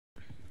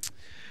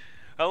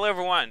Hello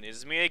everyone,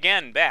 it's me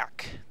again,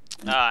 back.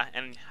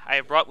 And I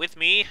have brought with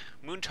me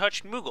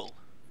Moontouched-Moogle.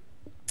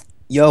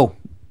 Yo.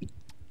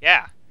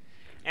 Yeah.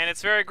 And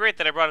it's very great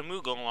that I brought a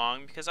Moogle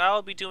along, because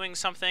I'll be doing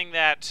something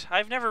that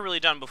I've never really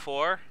done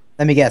before.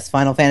 Let me guess,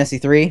 Final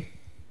Fantasy III?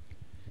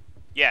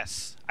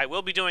 Yes, I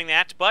will be doing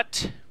that,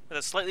 but with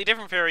a slightly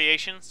different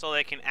variation, so that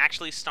I can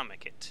actually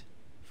stomach it.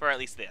 For at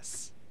least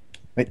this.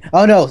 Wait,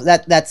 oh no,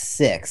 that's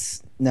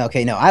 6. No,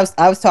 okay, no. I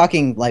was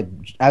talking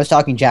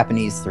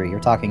Japanese 3. You're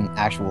talking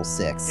actual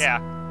 6.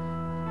 Yeah.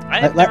 I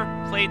have never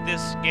played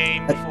this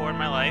game before in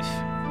my life,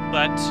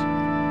 but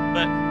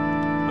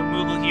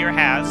Moogle here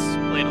has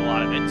played a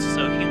lot of it,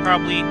 so he can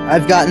probably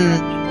I've gotten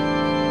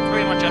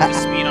pretty much up to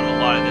speed on a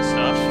lot of this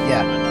stuff.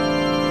 Yeah.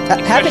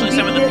 Especially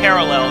some of the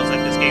parallels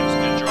that this game is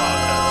going to draw.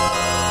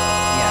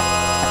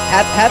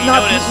 Yeah. Have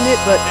not beaten it,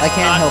 but I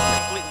can't help it. It's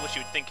not completely what you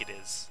would think it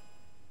is.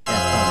 Yeah,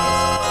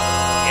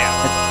 ponies. Yeah.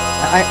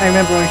 I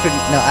remember when we should.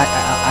 No,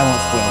 I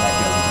won't spoil that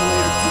joke until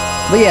later.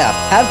 But yeah,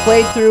 have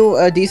played through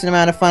a decent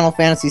amount of Final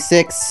Fantasy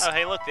VI. Oh,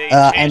 hey, look, they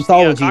changed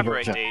anthology the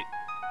copyright version. date.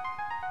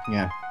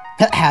 Yeah.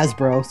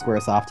 Hasbro,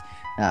 Squaresoft.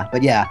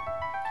 But yeah.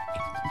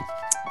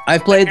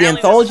 I've played the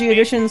anthology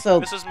edition,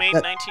 so... This was made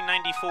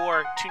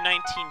 1994 to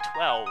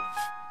 1912,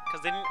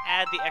 because they didn't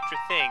add the extra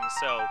thing,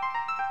 so...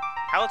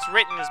 How it's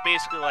written is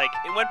basically like,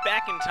 it went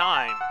back in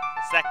time.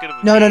 It's that good of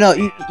a No.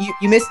 game.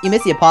 You missed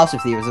the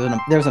apostrophe.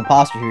 There was an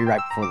apostrophe right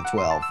before the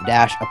 12.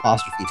 Dash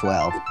apostrophe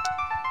 12. Oh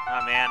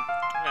man,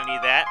 we don't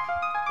need that.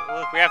 But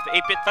look, we have the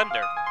 8-bit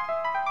Thunder.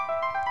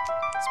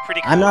 It's pretty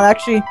cool. I'm not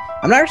actually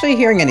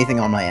hearing anything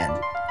on my end.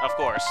 Of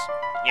course.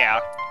 Yeah,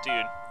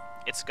 dude.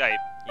 It's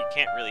Skype. You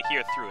can't really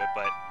hear through it,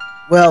 but...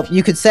 Well,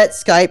 you could set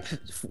Skype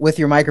with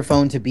your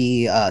microphone to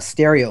be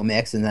stereo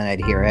mix, and then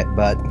I'd hear it,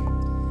 but...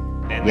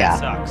 Then yeah.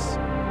 That sucks.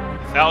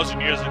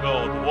 1,000 years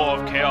ago, the War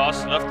of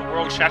Chaos left the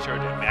world shattered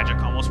and magic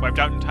almost wiped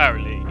out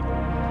entirely.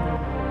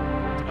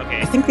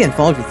 Okay. I think the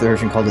anthology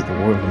version called it the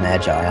War of the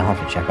Magi. I'll have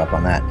to check up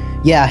on that.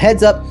 Yeah,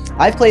 heads up.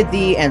 I've played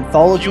the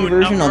anthology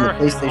version on the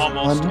PlayStation 1.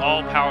 Almost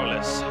all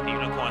powerless. The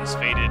unicorns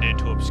faded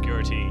into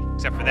obscurity,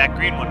 except for that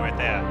green one right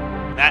there.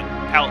 That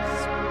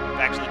palace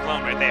actually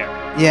cloned right there.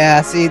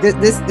 Yeah, see,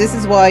 this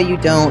is why you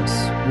don't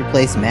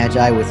replace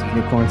Magi with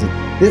unicorns.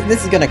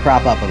 This is gonna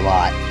crop up a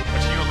lot.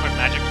 But unicorn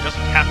magic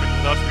doesn't happen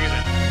without reason.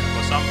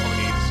 For some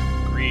ponies,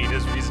 greed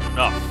is reason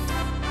enough.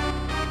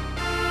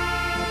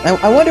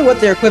 I wonder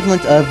what their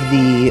equivalent of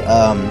the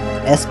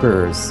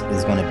Espers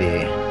is going to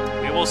be.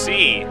 We will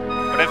see.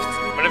 But if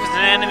it's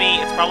an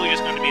enemy, it's probably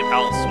just going to be a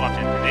palette swapped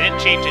in. They didn't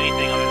change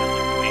anything other than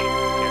like the main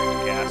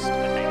character cast,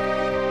 I think.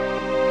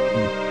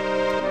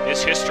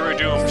 Is history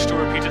doomed to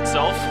repeat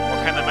itself, or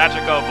can the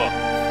magic of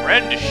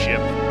friendship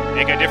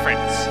make a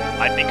difference?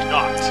 I think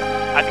not.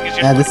 I think it's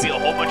just going to be a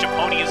whole bunch of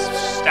ponies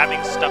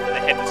stabbing stuff in the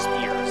head with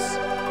spears.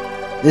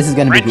 This is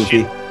going to be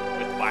goofy.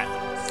 With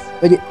violence.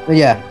 But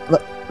yeah.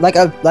 Like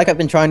I've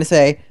been trying to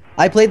say,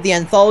 I played the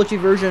anthology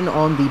version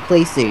on the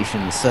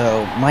PlayStation,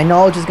 so my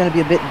knowledge is going to be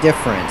a bit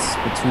different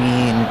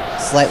between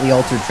slightly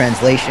altered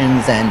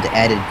translations and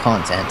added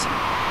content.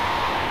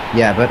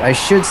 Yeah, but I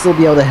should still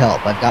be able to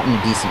help. I've gotten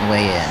a decent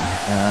way in.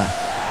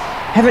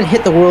 Haven't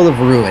hit the world of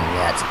Ruin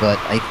yet, but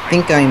I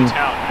think I'm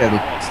fairly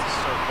close.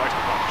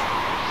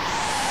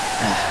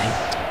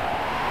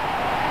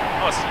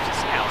 Oh, it's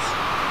just a house.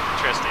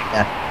 Interesting.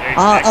 Yeah.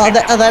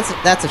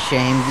 That's a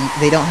shame.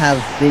 They don't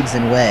have Biggs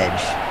and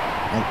Wedge.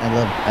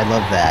 I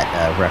love that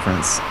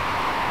reference.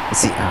 Let's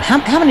see.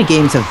 How many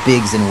games have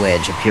Biggs and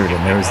Wedge appeared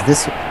in? There was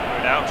this.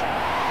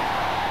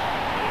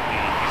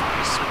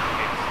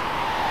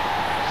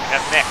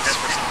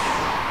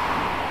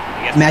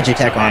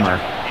 Magitech armor.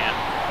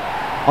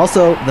 Yeah.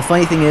 Also, the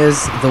funny thing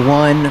is, the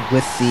one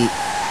with the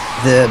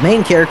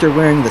main character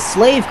wearing the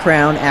slave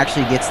crown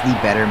actually gets the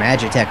better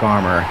Magitech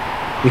armor,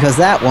 because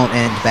that won't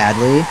end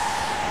badly.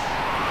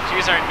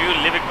 She's our new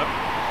living weapon.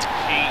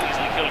 She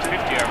easily killed 50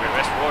 of her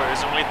best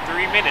warriors in only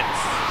 3 minutes.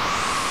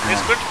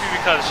 It's good to be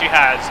because she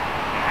has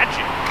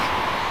magic.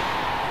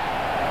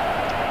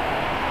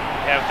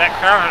 Yeah, with that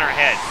crown on her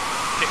head.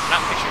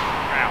 Not picture,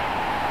 crown.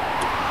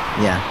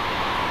 Yeah.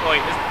 Oh,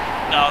 wait,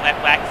 no, that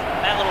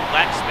little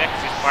black speck is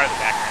just part of the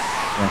background.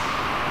 Yeah.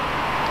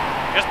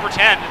 Just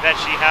pretend that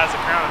she has a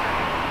crown on her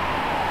head.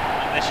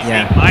 And that she's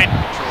being mind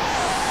controlled.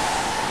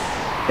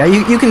 Yeah,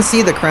 you can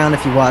see the crown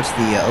if you watch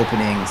the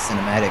opening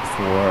cinematic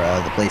for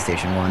the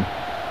PlayStation 1.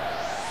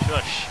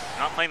 Shush.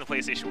 I'm not playing the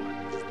PlayStation 1.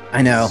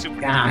 I know.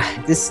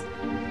 This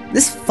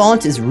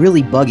font is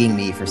really bugging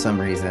me for some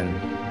reason.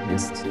 I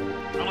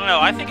don't know.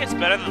 I think it's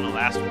better than the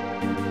last one.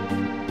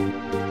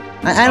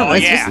 I don't know.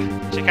 Yeah.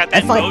 Check out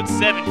that Mode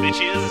 7,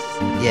 bitches.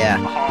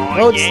 Yeah. Oh,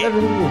 Mode yeah.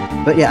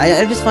 7. But yeah,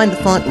 I just find the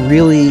font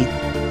really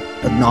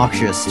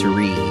obnoxious to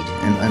read.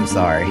 And I'm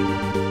sorry.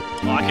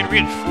 Well, I can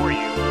read it for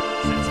you,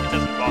 since it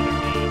doesn't bother me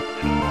at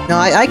all. No,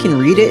 I can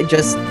read it. It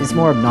just it's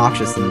more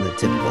obnoxious than the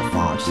typical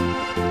font.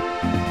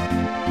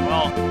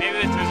 Well, maybe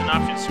if there's an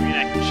option screen,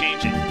 I can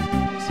change it.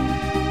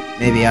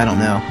 Maybe, I don't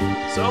know.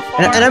 So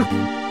far,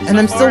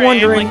 I'm still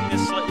wondering. I am liking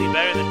this slightly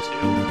better than 2,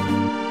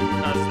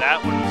 because that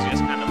one was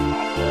just kind of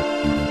awful.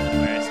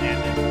 Where I stand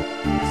in.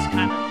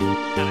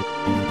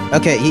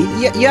 Okay,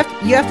 you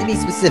have to be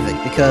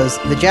specific because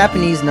the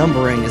Japanese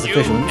numbering is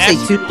official. When you say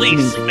two,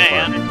 release,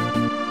 man.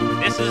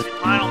 This is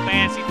Final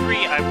Fantasy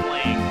III. I'm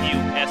playing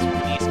U.S.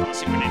 release on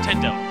Super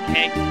Nintendo.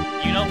 Okay,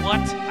 you know what?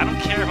 I don't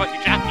care about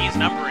your Japanese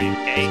numbering.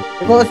 Okay.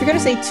 Well, if you're gonna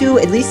say 2,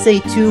 at least say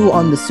 2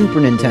 on the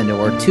Super Nintendo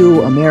or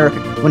 2 America.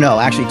 Well, no,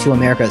 actually 2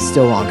 America is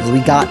still wrong because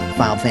we got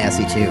Final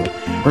Fantasy II.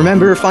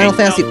 Remember Final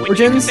Fantasy Origins?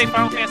 When you say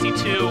Final Fantasy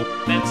II,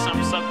 then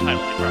some subtitle they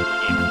probably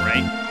gave it,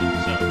 right?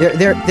 So.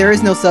 There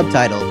is no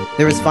subtitle.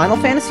 There is Final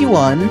Fantasy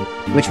I,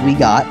 which we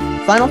got.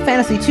 Final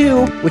Fantasy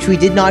II, which we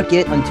did not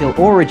get until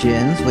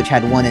Origins, which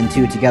had 1 and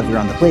 2 together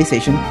on the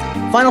PlayStation.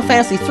 Final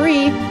Fantasy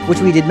III, which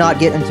we did not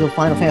get until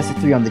Final Fantasy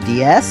III on the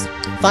DS.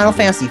 Final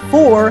Fantasy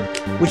IV,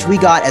 which we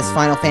got as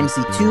Final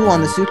Fantasy II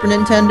on the Super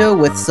Nintendo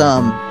with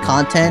some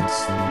content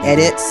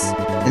edits,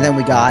 and then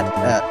we got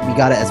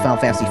it as Final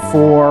Fantasy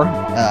IV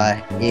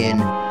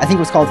in, I think it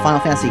was called Final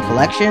Fantasy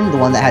Collection, the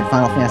one that had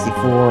Final Fantasy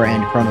IV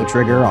and Chrono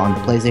Trigger on the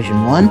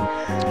PlayStation 1.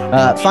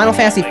 Final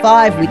Fantasy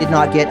V we did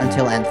not get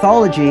until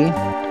Anthology,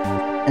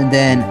 and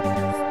then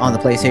on the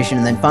PlayStation,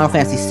 and then Final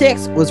Fantasy VI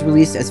was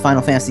released as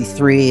Final Fantasy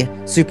III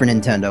Super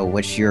Nintendo,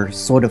 which you're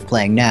sort of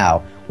playing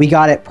now. We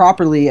got it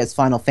properly as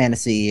Final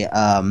Fantasy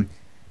VI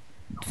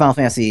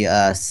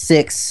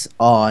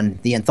on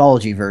the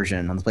Anthology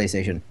version on the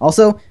PlayStation.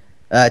 Also,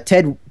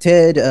 Ted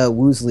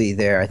Woosley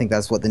there, I think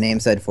that's what the name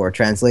said for a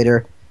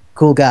translator.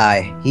 Cool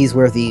guy. He's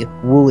where the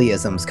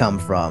Woollyisms come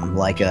from,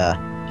 like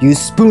you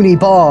spoony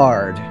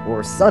bard,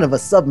 or son of a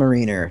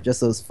submariner.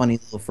 Just those funny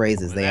little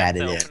phrases they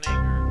added in.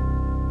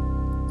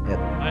 Yep.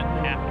 What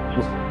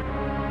happened?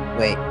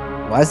 Wait,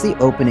 why is the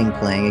opening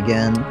playing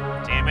again?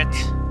 Damn it.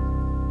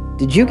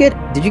 Did you get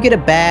a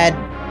bad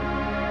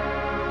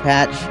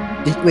patch?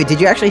 Did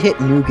you actually hit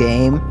new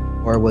game,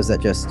 or was that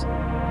just?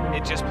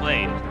 It just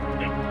played.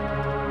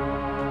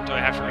 Do I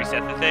have to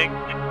reset the thing?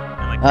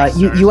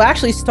 You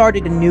actually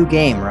started a new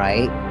game,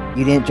 right?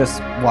 You didn't just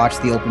watch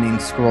the opening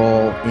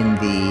scroll in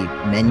the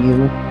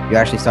menu. You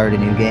actually started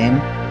a new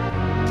game.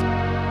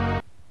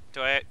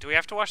 Do we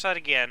have to watch that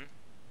again?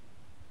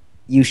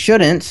 You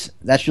shouldn't.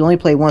 That should only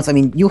play once. I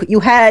mean, you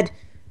had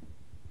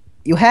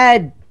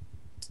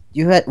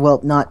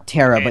well, not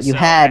Terra, okay, but you so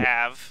had. I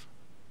have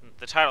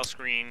the title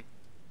screen.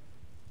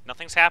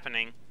 Nothing's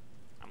happening.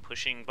 I'm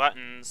pushing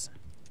buttons.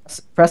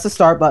 Press the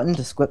start button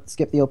to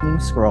skip the opening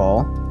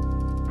scroll.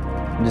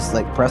 And just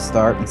like press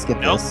start and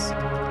skip this.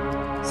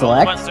 Select. All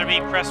the buttons are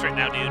being pressed right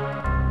now, dude.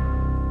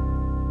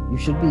 You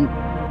should be.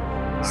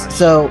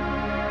 So.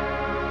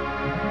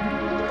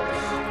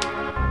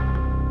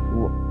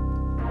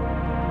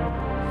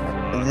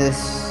 This.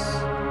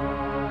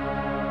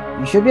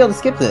 You should be able to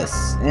skip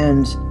this,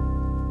 and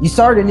you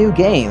started a new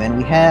game, and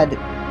we had.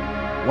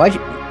 Why'd you?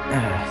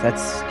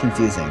 That's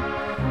confusing.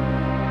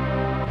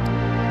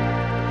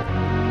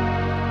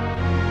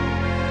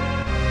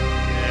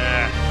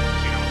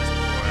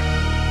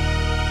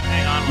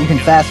 You can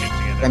fast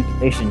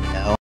emulation, you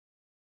know.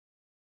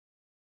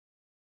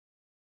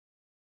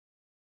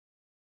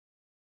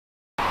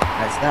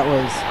 Alright, so that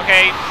was...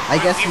 Okay, I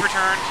guess we've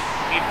returned.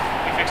 We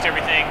fixed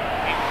everything.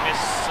 We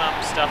missed some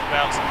stuff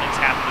about something's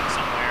happening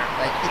somewhere.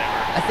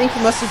 I think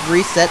you must have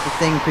reset the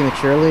thing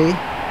prematurely.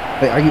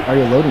 Wait, are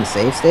you loading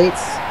save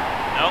states?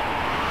 Nope.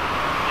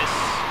 This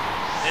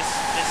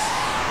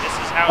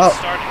is how it's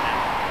starting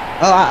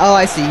now. Oh,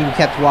 I see. You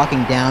kept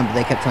walking down, but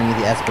they kept telling you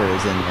the Esper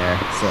is in there.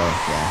 So,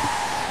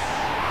 yeah.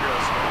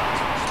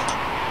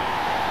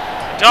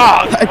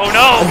 Dog! Oh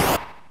no!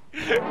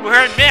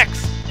 We're in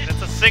mix!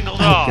 It's a single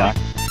dog. Oh, God.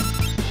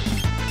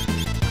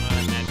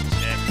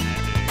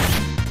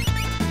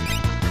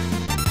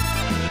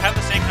 Does it have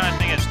the same kind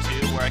of thing as 2,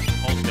 where I can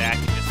hold back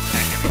and just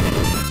attack everything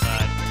on the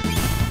side?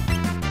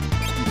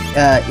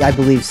 I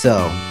believe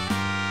so.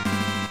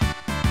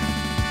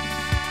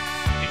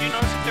 Did you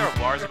notice if there were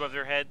bars above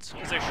their heads?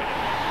 Because there should have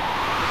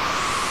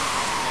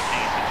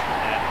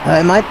been.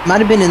 It might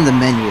have been in the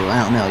menu.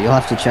 I don't know. You'll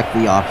have to check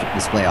the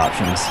display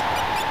options.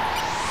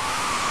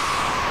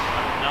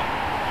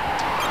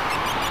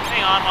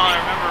 While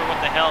I remember what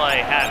the hell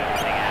I had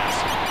everything as.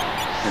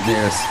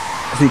 There's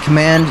the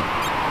command.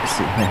 Let's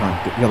see, hang on,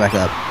 go back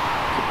up.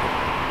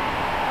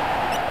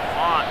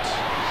 Font.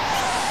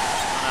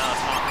 Oh, no,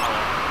 it's not color.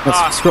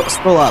 Let's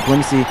scroll up. Let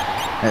me see.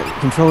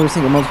 Controller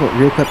single multiple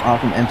re-equip off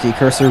from empty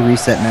cursor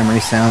reset memory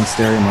sound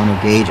stereo mono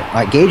gauge.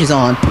 Alright, gauge is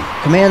on.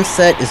 Command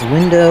set is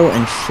window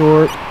and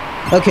short.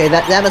 Okay,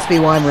 that must be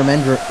why I'm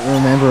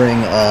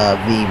remembering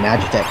the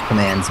Magitech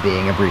commands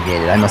being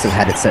abbreviated. I must have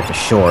had it set to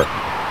short.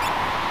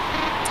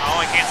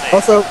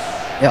 Also,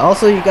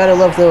 you gotta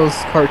love those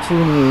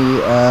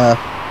cartoony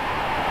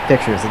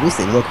pictures. At least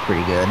they look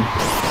pretty good.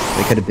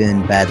 They could have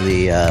been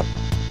badly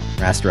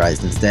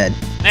rasterized instead.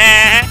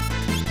 Nah,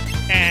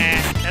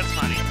 that's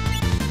funny.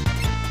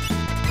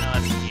 No,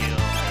 that's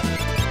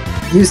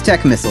cute. Use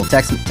Tech Missile.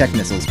 Tech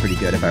Missile is pretty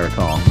good, if I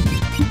recall.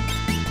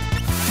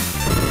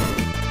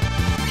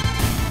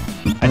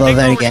 I think what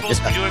we're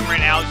supposed to be doing right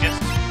now is just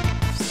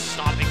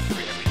stomping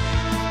through everything.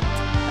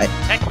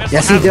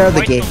 Yeah, see, there are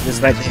the gauges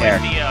right there.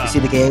 You see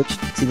the gauge?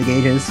 See the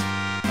gauges?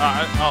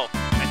 Oh,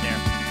 right there.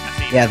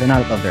 Yeah, they're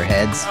not above their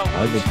heads. Oh,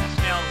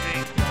 snail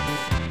thing.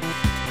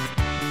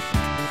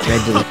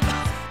 Red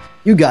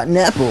you got an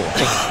apple. I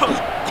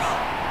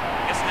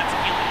guess that's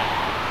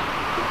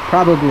healing.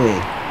 Probably.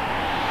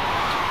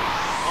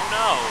 Oh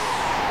no.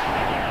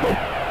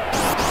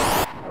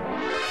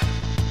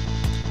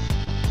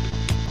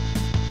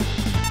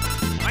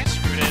 Am I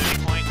screwed at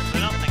any point? I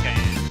don't think I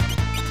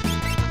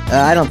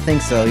am. I don't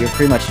think so. You're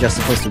pretty much just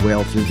supposed to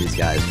whale through these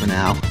guys for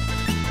now.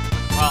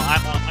 Well,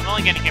 I'm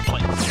only getting hit for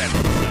like 7, so...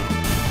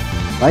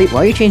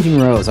 Why are you changing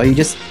rows? Are you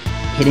just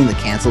hitting the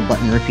cancel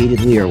button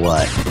repeatedly, or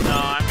what?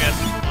 No, I'm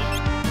just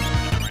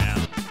looking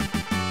around.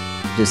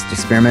 Just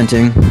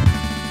experimenting?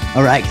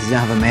 Alright, because you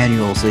don't have a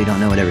manual, so you don't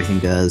know what everything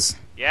does.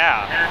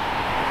 Yeah.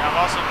 I've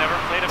also never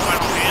played a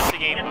Final Fantasy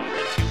game other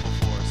than 2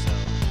 before, so...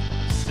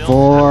 Still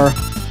 4...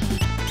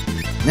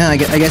 No, I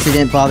guess they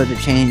didn't bother to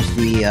change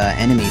the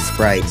enemy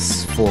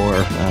sprites for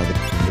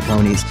the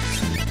ponies.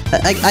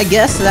 I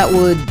guess that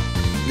would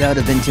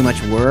have been too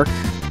much work,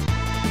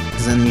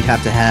 because then you'd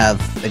have to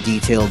have a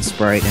detailed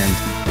sprite, and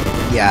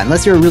yeah,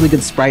 unless you're a really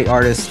good sprite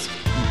artist,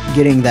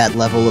 getting that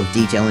level of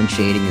detail and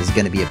shading is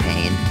going to be a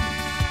pain.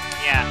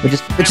 Yeah,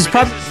 which is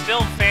probably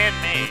still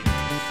fan-made.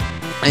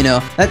 I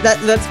know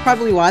that's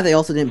probably why they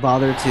also didn't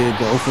bother to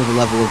go for the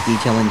level of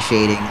detail and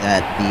shading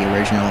that the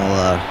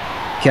original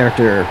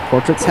character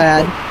portraits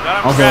had.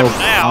 Although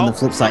on the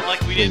flip side,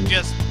 like we didn't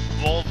just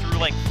roll through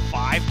like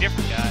 5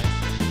 different guys.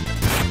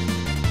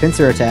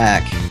 Pincer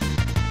attack.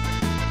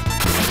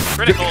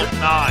 Critical 9.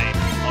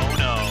 Oh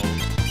no.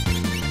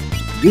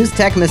 Use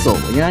Tech Missile.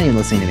 You're not even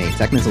listening to me.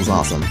 Tech Missile's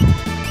awesome.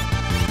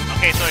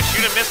 Okay, so I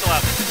shoot a missile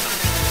out.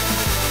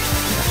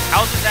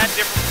 How is that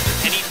different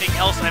from anything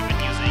else I've been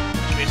using?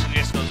 Which basically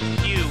just goes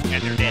pew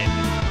and they're dead.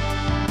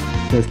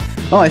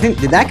 Oh, I think,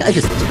 did that guy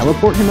just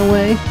teleport him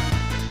away?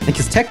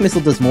 Because Tech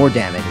Missile does more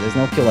damage. There's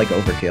no kill like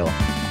Overkill.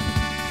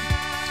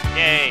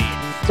 Yay.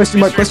 Question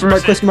mark, question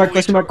mark, question mark,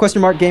 question mark,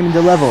 question mark, game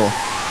into level.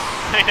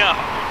 I know.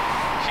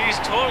 She's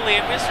totally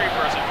a mystery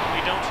person who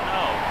we don't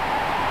know.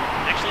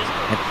 Actually,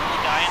 isn't the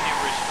guy in the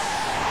original?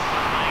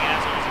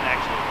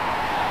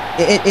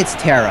 It's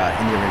Terra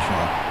in the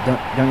original.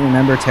 Don't you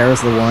remember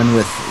Terra's the one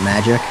with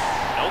magic?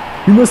 Nope.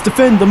 You must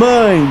defend the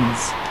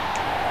mines!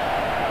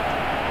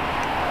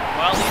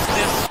 Well, at least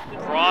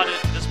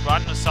this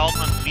broad assault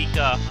on weak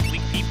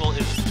people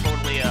is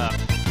totally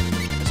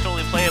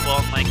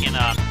playable. Like in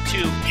a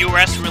 2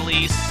 US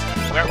release,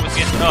 where it was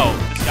just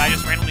this guy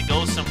just randomly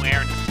goes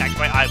somewhere and is attacked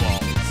by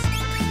eyeballs.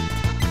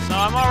 So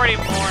I'm already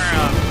more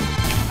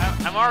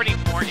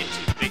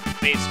into the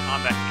base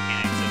combat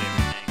mechanics and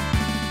everything.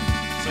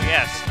 So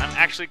yes, I'm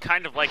actually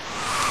kind of like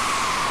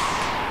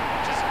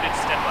just a big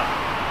step up.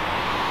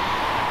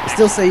 I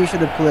still say you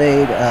should have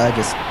played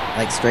just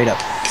like straight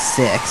up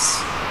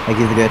 6. Like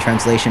either get a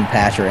translation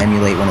patch or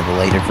emulate one of the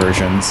later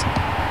versions.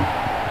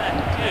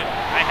 Dude,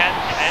 I had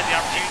the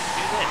opportunity to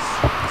do this,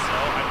 so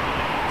I'm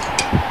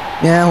doing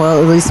it. Yeah,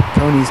 well, at least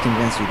Tony's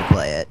convinced you to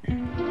play it.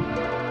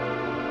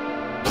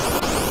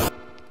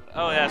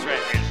 Oh, that's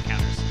right, random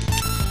counters.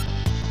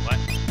 What?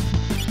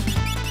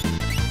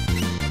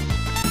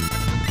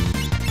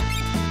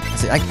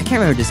 See, I can't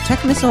remember, does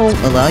Tech Missile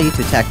allow you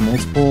to attack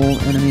multiple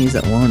enemies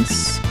at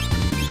once? Well,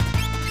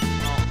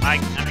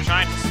 I'm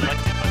trying to select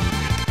it, but it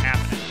isn't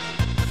happening.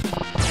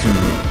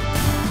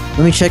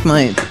 Let me check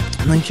my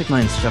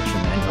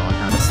instruction manual on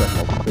how to set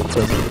multiple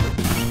kills.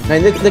 Now,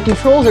 the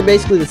controls are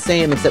basically the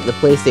same, except the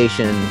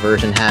PlayStation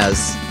version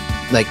has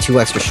like 2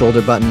 extra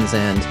shoulder buttons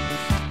and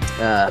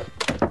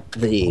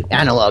the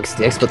analog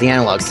sticks, but the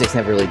analog sticks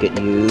never really get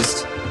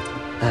used.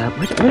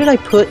 Where did I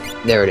put?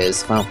 There it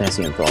is, Final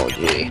Fantasy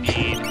Anthology.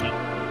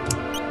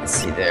 Let's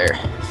see there.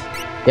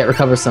 Yeah,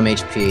 recover some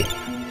HP.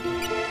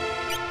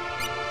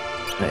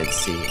 Let's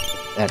see.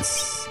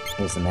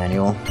 Here's the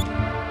manual.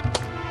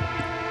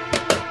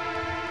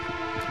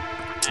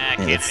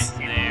 Can't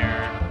anything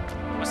there.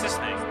 What's this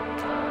thing?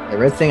 The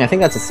red thing, I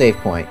think that's a save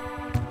point.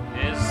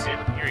 It is?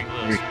 Here he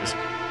glows.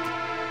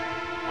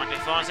 Want to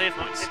fill on save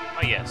points?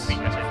 Oh yes,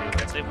 yes I do.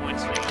 Got save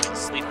points.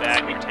 Sleep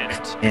bag,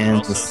 lieutenant. And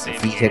also the save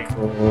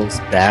vehicles,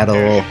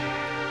 battle.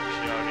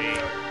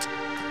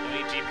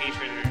 GP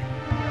trigger.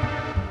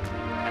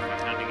 Have to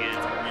count again.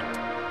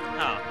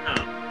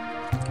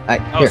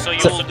 Here, so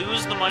you'll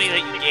lose the money that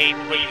you gain,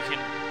 but you can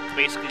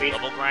basically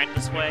level grind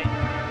this way?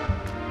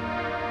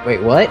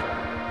 Wait, what?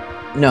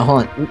 No,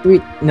 hold on.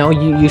 No,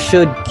 you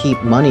should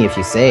keep money if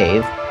you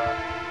save.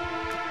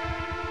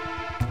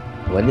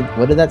 What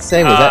did that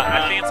say? Was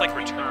that? I think it's like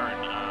return.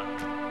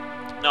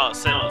 No,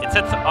 so it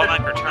says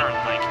automatic return.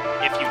 Like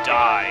if you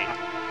die.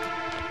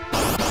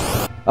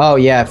 Oh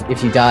yeah,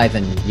 if you die,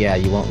 then yeah,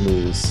 you won't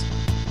lose.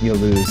 You'll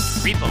lose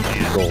repo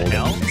man. gold.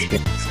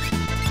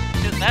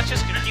 That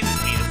just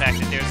confuses me. The fact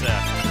that there's a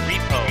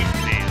repo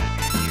man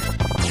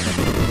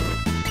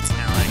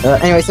here.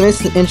 Anyway, some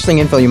interesting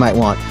info you might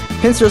want.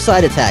 Pincer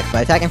side attack.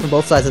 By attacking from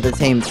both sides at the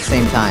same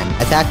time,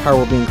 attack power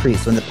will be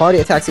increased. When the party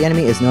attacks the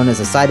enemy, is known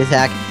as a side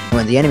attack, and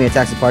when the enemy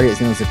attacks the party,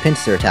 is known as a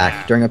pincer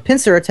attack. During a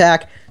pincer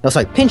attack,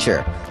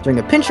 During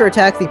a pincher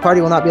attack, the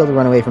party will not be able to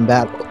run away from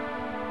battle.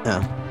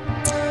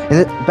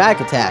 Back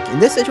attack. In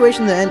this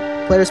situation,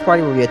 the player's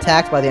party will be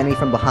attacked by the enemy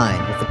from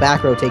behind, with the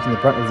back row taking the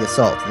brunt of the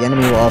assault. The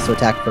enemy will also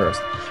attack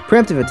first.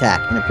 Preemptive attack.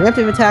 In a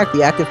preemptive attack,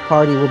 the active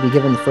party will be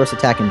given the first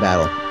attack in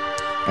battle.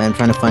 I'm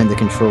trying to find the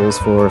controls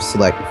for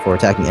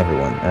attacking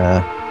everyone.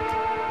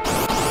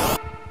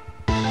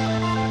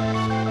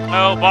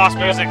 Oh, boss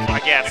music, I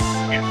guess.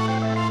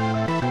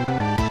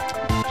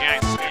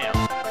 Giant snail.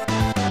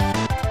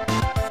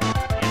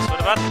 Yes, what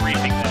about the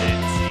briefing that I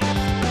didn't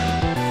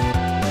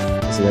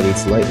see? So that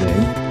eats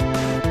lightning.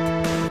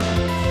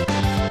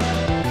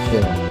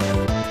 Chill.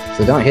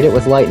 So don't hit it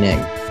with lightning.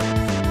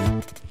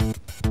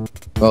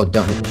 Oh,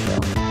 don't hit the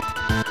shell.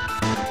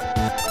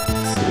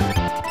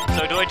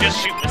 So do I just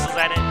shoot missiles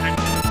at it?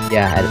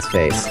 Yeah, at its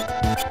face.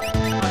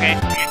 Okay.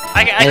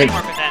 I can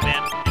work with that,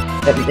 man.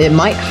 It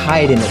might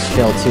hide in its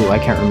shell too, I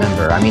can't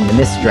remember. I mean, the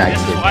Mist Dragon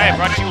did This is why I that.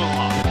 brought you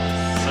along.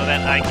 So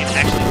that I can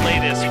actually play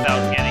this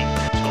without getting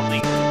totally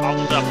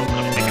bobbled up of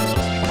what I think I'm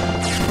supposed to be.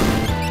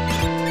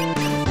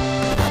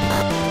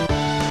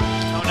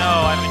 Oh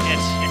no, I'm hit.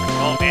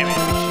 Roll damage.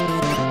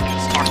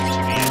 It's talking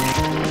to me, I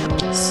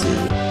think. Let's see.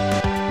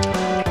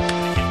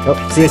 Oh,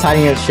 see, it's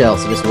hiding in its shell,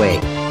 so just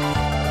wait.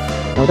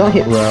 No, don't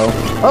hit row.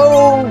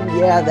 Oh,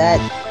 yeah, that.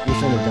 You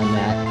shouldn't have done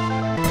that.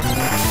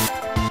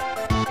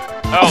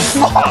 Oh,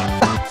 fuck.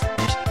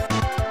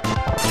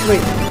 Wait,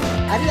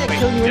 how did that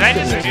kill you? Did I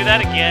just do that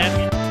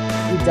again?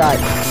 You died.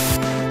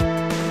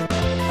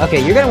 Okay,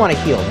 you're gonna want to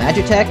heal.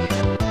 Magitech.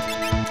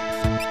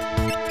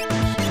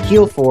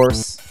 Heal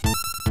force.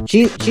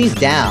 She's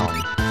down.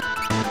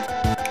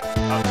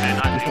 Okay,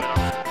 not doing it on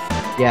that.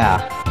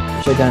 Yeah,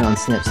 you should have done it on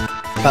Snips.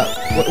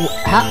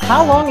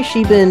 How long has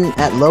she been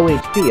at low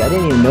HP? I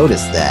didn't even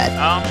notice that.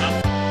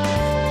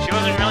 She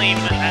wasn't really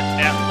even at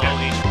that low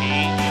HP.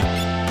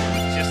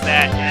 It's just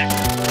that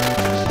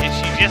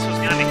she just was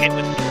gonna hit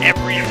with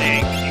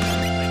everything.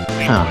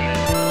 Huh.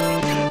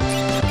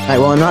 Alright,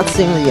 well, I'm not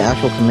seeing the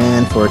actual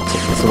command for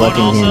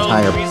selecting the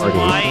entire the reason party.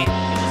 why it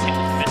was hit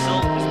with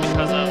missile is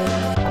because of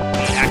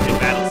the active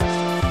battle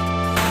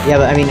system. Yeah,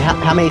 but I mean,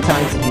 how many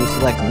times did you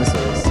select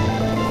missiles?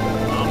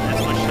 As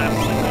much time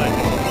as I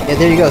could. Yeah,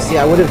 there you go. See,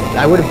 I would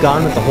have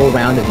gone with the whole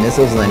round of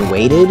missiles and then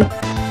waited. You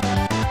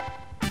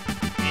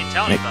didn't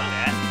tell me about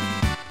that.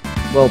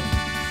 Well,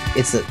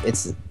 it's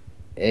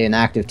an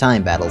active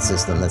time battle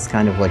system. That's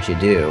kind of what you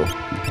do. I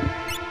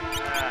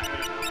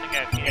don't think I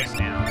have Phoenix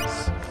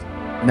Downs.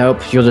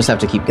 Nope, you'll just have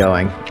to keep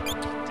going.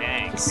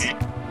 Dang.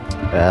 Except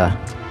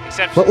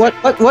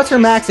What's her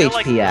max still,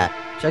 HP at?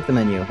 Check the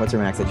menu. What's her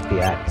max HP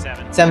at?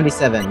 7.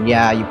 77.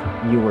 Yeah,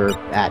 you were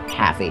at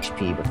half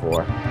HP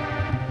before,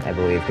 I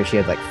believe, because she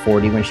had like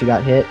 40 when she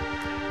got hit.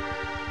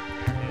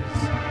 There it is.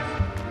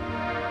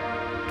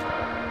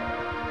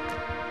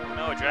 Oh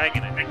no, a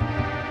dragon, I think.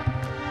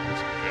 There's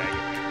a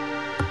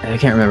dragon. I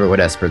can't remember what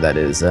Esper that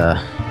is.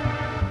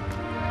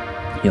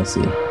 You'll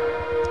see. It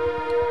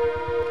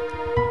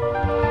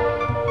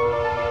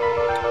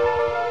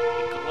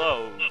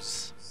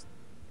glows.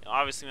 It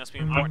obviously must be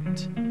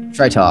important.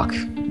 Try talk.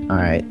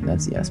 Alright,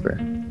 that's the Esper.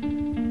 What's the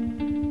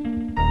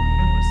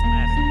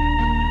matter?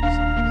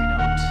 Something we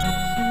don't.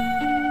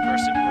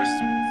 Person who's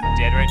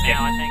dead right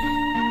now, I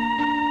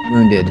think.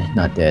 Wounded,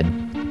 not dead.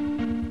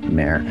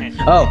 Mare.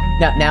 Oh,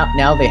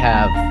 now they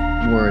have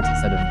words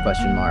instead of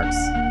question marks.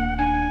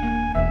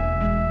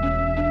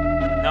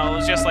 No, it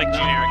was just like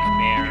generic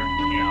mare,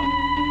 you know.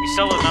 We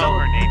still don't know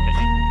her name, but...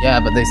 Yeah,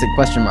 but they said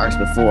question marks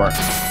before.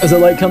 Is it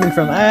like coming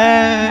from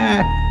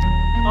ah?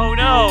 Oh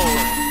no!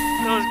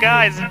 Those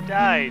guys have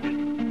died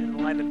in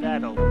the line of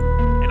battle.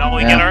 And all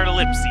we get are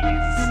ellipses.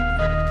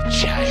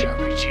 Giant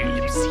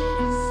ellipses.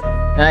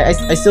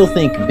 I still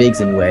think Biggs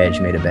and Wedge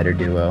made a better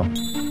duo.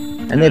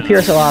 And they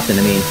appear so often.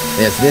 I mean,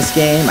 there's this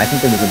game. I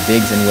think there was a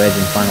Biggs and Wedge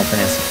in Final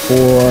Fantasy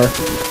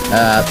IV.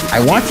 I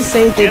want to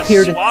say they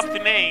appeared in... swap the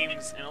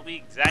names, and it'll be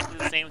exactly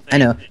the same thing. I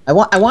know. I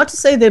want to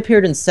say they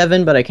appeared in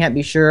 7, but I can't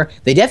be sure.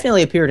 They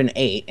definitely appeared in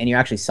 8, and you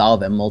actually saw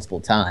them multiple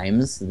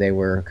times. They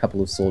were a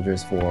couple of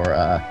soldiers for,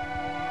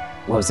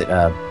 what was it,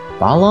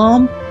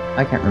 Balam?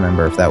 I can't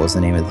remember if that was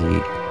the name of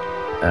the,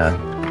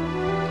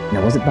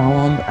 no, was it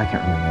Balam? I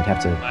can't remember. I'd have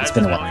to, it's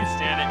been a while. I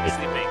stand it,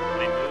 sleeping, can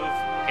I move?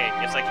 Okay,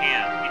 yes I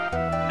can.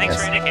 Thanks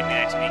for indicating the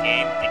XP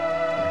game.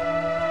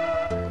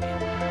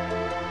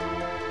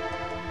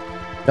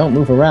 Don't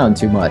move around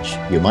too much.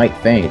 You might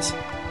faint.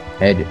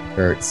 Head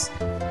hurts.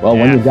 Well,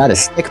 when you've got a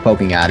stick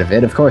poking out of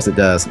it, of course it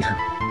does.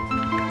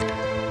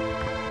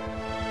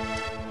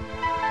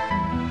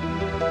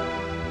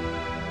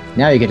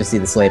 Now you get to see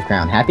the slave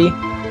crown. Happy?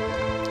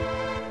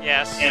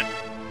 Yes.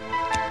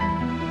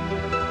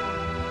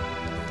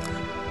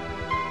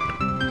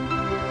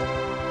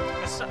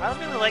 I don't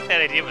really like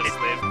that idea of a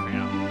slave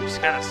crown. It just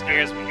kind of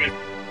scares me.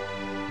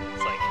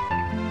 It's like,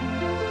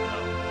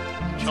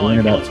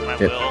 controlling people to my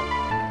will.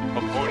 A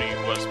pony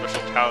who has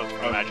special talents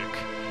for magic.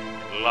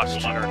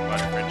 Lust hurt by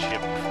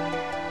friendship.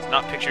 It's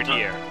not pictured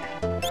here.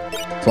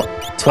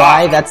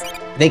 Twy, that's...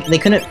 They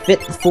couldn't fit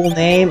the full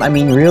name? I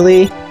mean,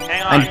 really?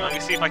 Hang on, let me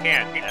see if I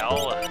can.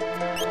 L.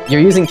 You're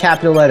using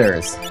capital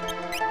letters.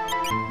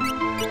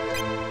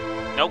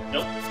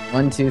 Nope.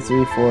 1, 2,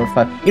 3, 4,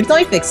 5. You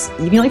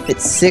can only fit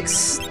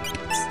 6.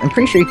 I'm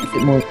pretty sure you could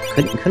fit more.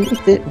 Couldn't you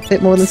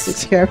fit more than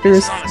 6 characters?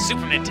 This is on a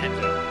Super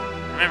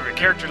Nintendo. Remember,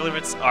 character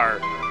limits are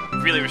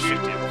really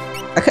restrictive.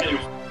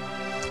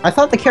 I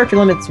thought the character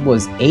limits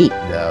was 8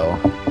 though.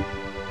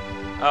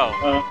 Oh.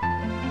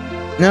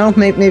 No,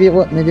 maybe it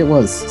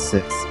was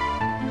 6.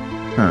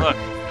 Huh.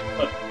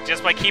 Look,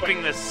 just by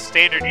keeping the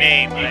standard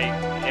name,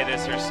 it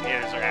is her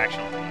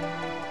actual name.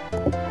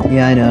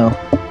 Yeah, I know.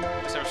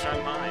 So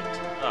strong mind.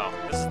 Oh,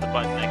 this is the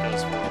button that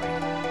goes forward.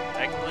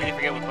 I completely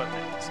forget what button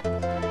that is.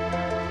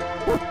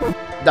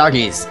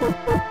 Doggies.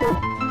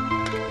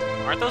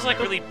 Aren't those like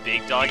really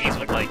big doggies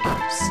with like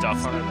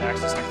stuff on their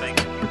backs or something?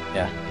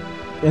 Yeah.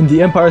 And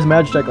the Empire's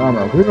Magitech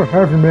armor. We don't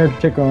have your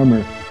Magitech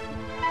armor.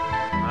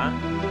 Huh?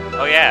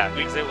 Oh yeah,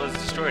 because it was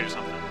destroyed or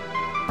something.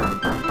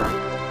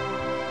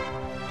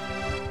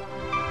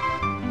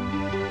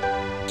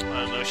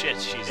 Oh, no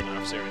shit, she's an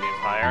officer of the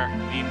Empire. I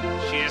mean,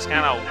 she just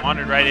kind of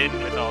wandered right in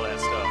with all that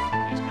stuff.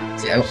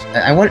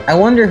 I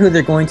wonder who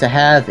they're going to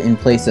have in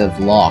place of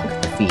Locke,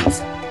 the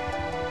thief.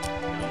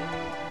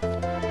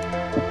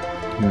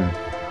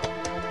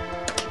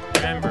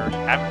 Remember,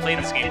 I haven't played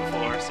this game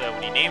before, so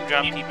when you name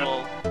drop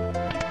people,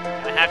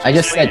 I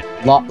just said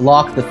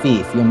Locke the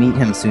thief. You'll meet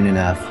him soon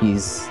enough.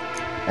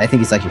 I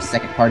think he's like your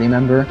second party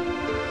member.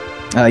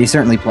 You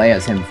certainly play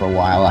as him for a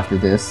while after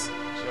this.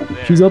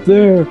 She's up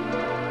there.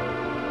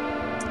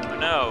 Oh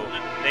no,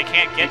 they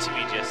can't get to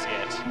me just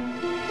yet.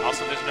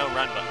 Also, there's no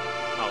run button.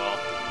 Oh well.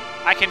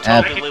 I can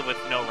totally live with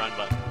no run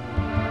button.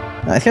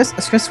 I guess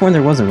when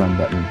there was a run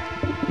button.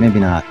 Maybe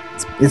not.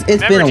 It's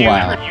been a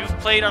while. Remember, you've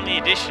played on the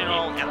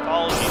additional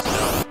anthology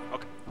stuff.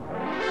 Okay.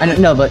 I don't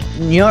know, but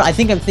you know what? I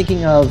think I'm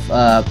thinking of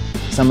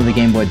some of the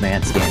Game Boy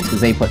Advance games because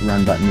they put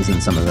run buttons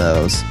in some of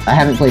those. I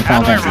haven't played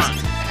Final Fantasy.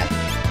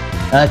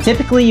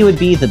 Typically, you would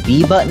be the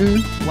B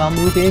button while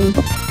moving.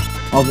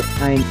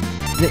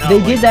 They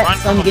did that in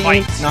some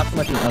games, not so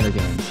much in other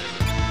games.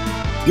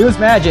 Use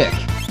magic.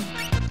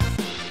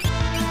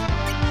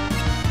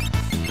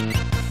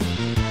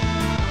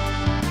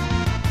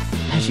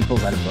 She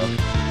pulls out a book.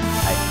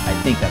 I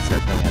think that's her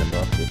pulling out a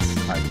book. It's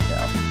hard to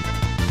tell.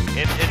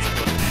 It's a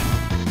book, man.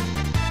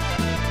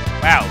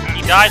 Wow,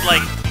 he died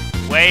like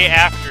way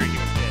after he was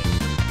dead.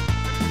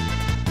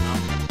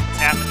 What's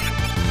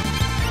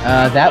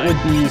happening? That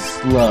would be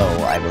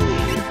slow, I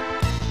believe.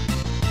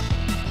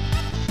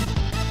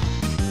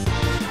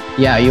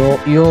 Yeah,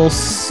 you'll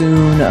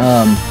soon,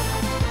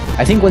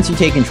 I think once you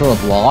take control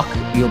of Locke,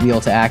 you'll be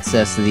able to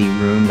access the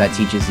room that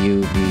teaches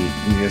you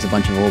there's a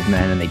bunch of old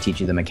men and they teach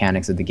you the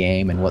mechanics of the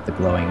game and what the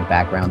glowing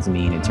backgrounds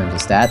mean in terms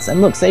of stats.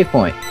 And look, save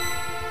point.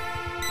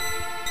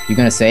 You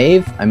gonna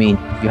save? I mean,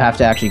 you have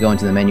to actually go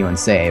into the menu and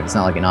save. It's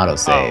not like an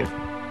auto-save.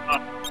 Oh.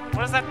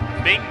 What does that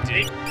thing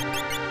do?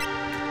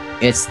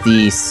 It's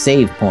the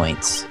save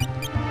points.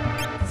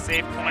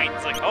 Save point.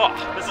 It's like, oh,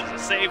 this is a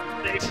save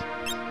point.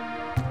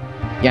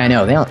 Yeah, I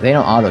know. They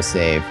don't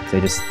auto-save. They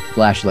just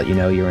flash to let you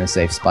know you're in a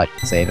safe spot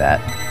to save at.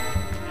 Yeah,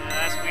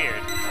 that's weird.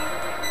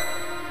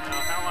 Now,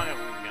 how long have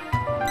we been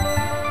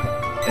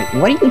going?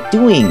 What are you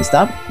doing?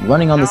 Stop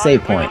running on the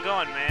save point. How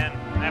long have we been going, man?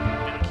 I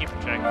haven't been keeping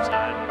track of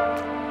time.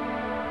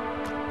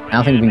 I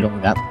don't think we've been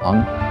going that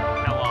long.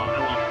 How long?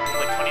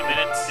 Like 20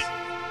 minutes?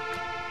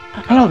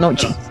 I don't know.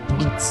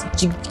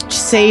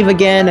 Save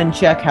again and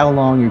check how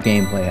long your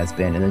gameplay has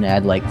been, and then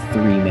add like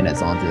 3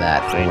 minutes onto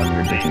that for when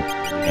you're beginning.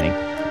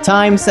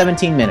 Time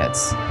 17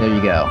 minutes. There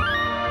you go.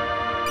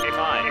 Okay,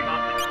 fine.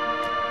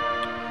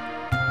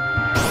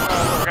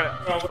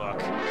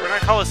 We're gonna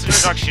call this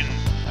introduction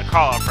a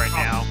call-off right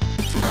now.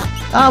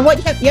 What?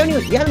 You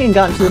haven't even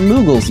gotten to the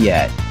Moogles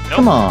yet. Nope,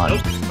 Come on.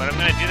 Nope. But I'm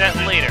gonna do that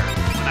later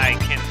when I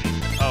can.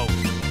 Oh,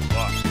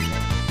 fuck.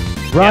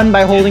 Run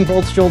by holding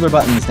both shoulder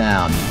buttons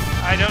down.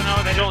 I don't know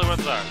what the shoulder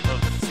buttons are.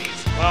 Those.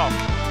 Well,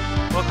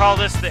 we'll call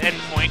this the end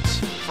point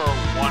for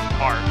one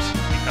part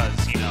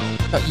because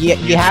you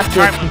have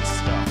to.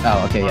 Stuff.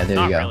 Oh, okay, yeah,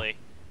 there you go.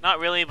 Not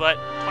really, but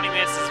 20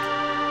 minutes is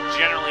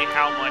generally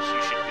how much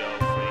you should go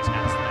for these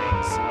kinds of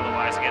things.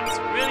 Otherwise, again, it's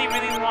really,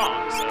 really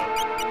long. So,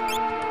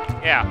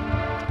 yeah,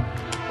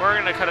 we're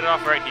gonna cut it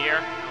off right here.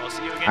 And we'll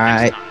see you again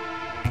next time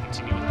when we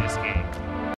continue.